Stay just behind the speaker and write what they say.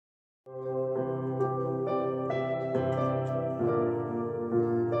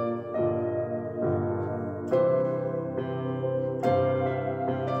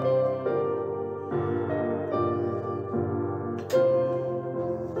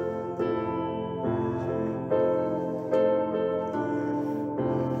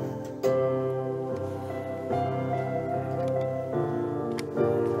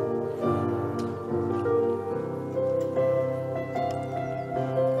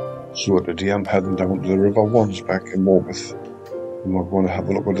So today I'm heading down to the river Wansbeck in Morpeth, and we're going to have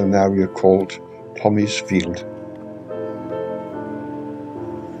a look at an area called Tommy's Field.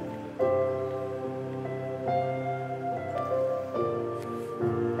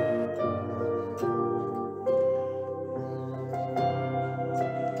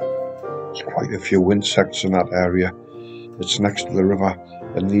 There's quite a few insects in that area. It's next to the river,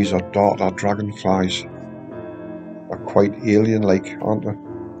 and these are darter dragonflies. They're quite alien-like, aren't they?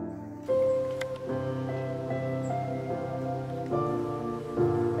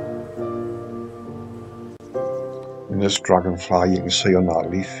 And this dragonfly you can see on that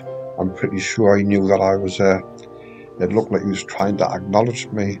leaf, I'm pretty sure he knew that I was there. It looked like he was trying to acknowledge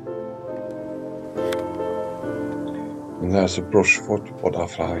me. And there's a brushfoot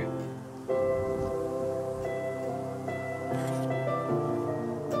butterfly.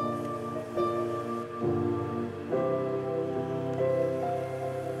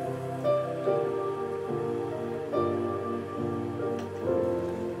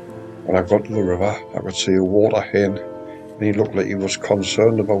 When I got to the river, I could see a water hen, and he looked like he was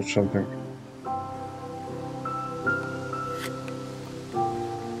concerned about something.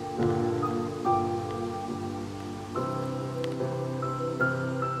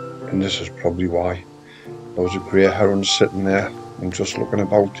 And this is probably why. There was a grey heron sitting there and just looking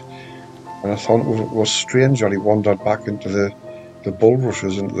about, and I thought it was strange that he wandered back into the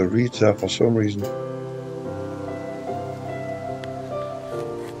bulrushes, into the reeds there for some reason.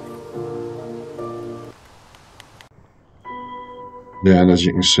 Yeah, and as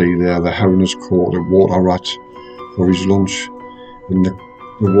you can see there, the heron has caught a water rat for his lunch, and the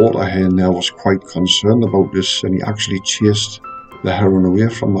water hen there was quite concerned about this, and he actually chased the heron away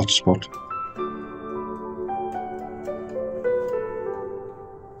from that spot.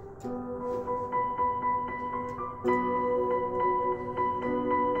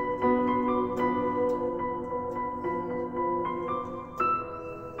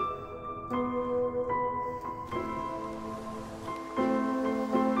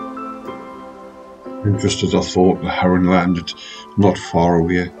 And just as I thought, the heron landed not far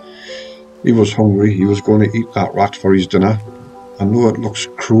away. He was hungry, he was going to eat that rat for his dinner. I know it looks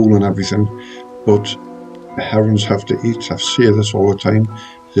cruel and everything, but the herons have to eat. I say this all the time,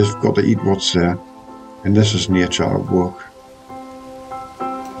 they've got to eat what's there. And this is nature at work.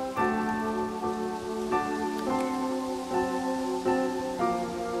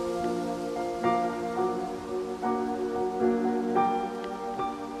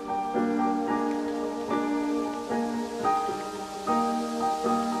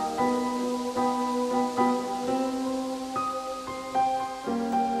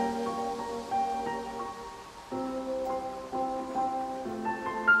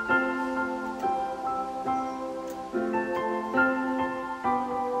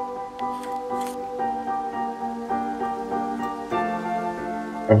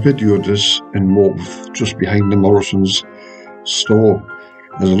 I videoed this in Morpeth, just behind the Morrison's store.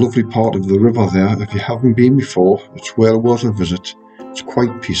 There's a lovely part of the river there. If you haven't been before, it's well worth a visit. It's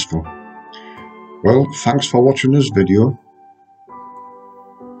quite peaceful. Well, thanks for watching this video.